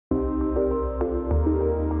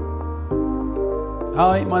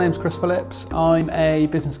Hi, my name's Chris Phillips. I'm a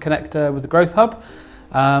business connector with the Growth Hub,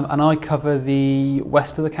 and I cover the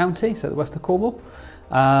west of the county, so the west of Cornwall.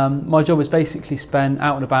 My job is basically spent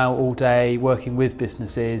out and about all day working with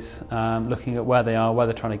businesses, looking at where they are, where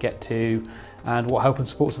they're trying to get to, and what help and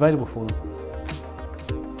support is available for them.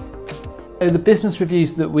 So the business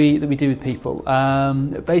reviews that we do with people,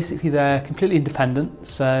 basically they're completely independent.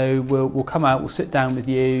 So we'll come out, we'll sit down with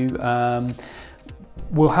you,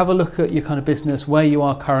 we'll have a look at your kind of business, where you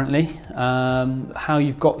are currently, how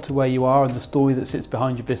you've got to where you are and the story that sits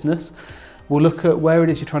behind your business. We'll look at where it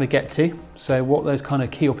is you're trying to get to, so what those kind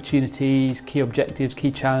of key opportunities, key objectives,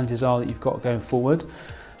 key challenges are that you've got going forward.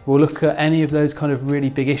 We'll look at any of those kind of really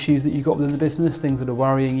big issues that you've got within the business, things that are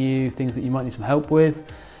worrying you, things that you might need some help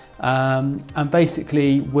with. And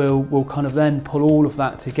basically we'll kind of then pull all of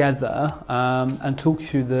that together and talk you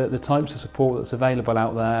through the types of support that's available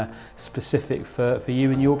out there specific for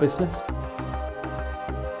you and your business.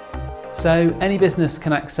 So any business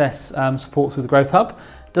can access support through the Growth Hub.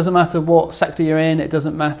 It doesn't matter what sector you're in, it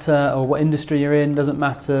doesn't matter or what industry you're in, it doesn't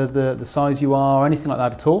matter the size you are or anything like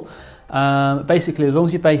that at all. Basically, as long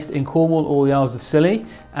as you're based in Cornwall or the Isles of Scilly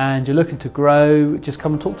and you're looking to grow, just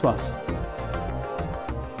come and talk to us.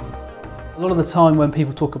 A lot of the time when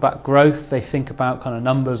people talk about growth, they think about kind of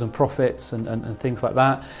numbers and profits and things like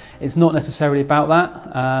that. It's not necessarily about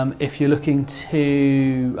that. If you're looking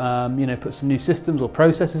to put some new systems or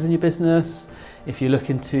processes in your business, if you're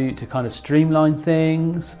looking to kind of streamline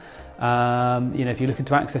things, if you're looking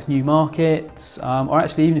to access new markets, or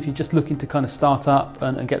actually even if you're just looking to kind of start up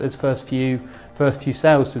and get those first few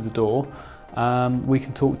sales through the door, we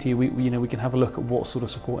can talk to you. We can have a look at what sort of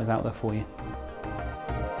support is out there for you.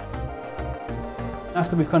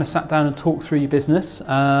 After we've kind of sat down and talked through your business,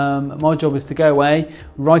 my job is to go away,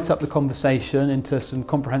 write up the conversation into some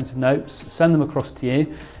comprehensive notes, send them across to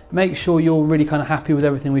you, make sure you're really kind of happy with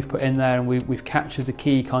everything we've put in there and we've captured the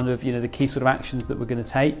key kind of, the key sort of actions that we're going to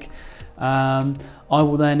take. I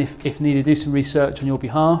will then, if needed, do some research on your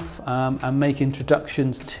behalf and make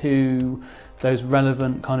introductions to those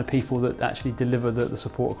relevant kind of people that actually deliver the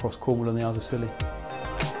support across Cornwall and the Isles of Scilly.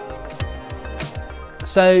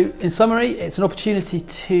 So in summary, it's an opportunity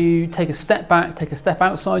to take a step back, take a step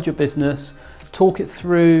outside your business, talk it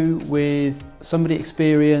through with somebody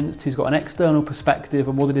experienced who's got an external perspective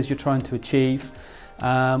on what it is you're trying to achieve.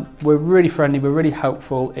 We're really friendly, we're really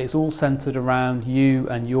helpful. It's all centered around you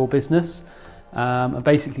and your business. And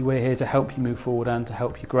basically we're here to help you move forward and to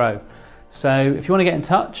help you grow. So if you want to get in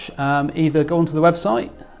touch, either go onto the website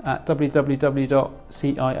at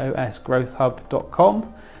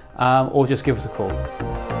www.ciosgrowthhub.com or just give us a call.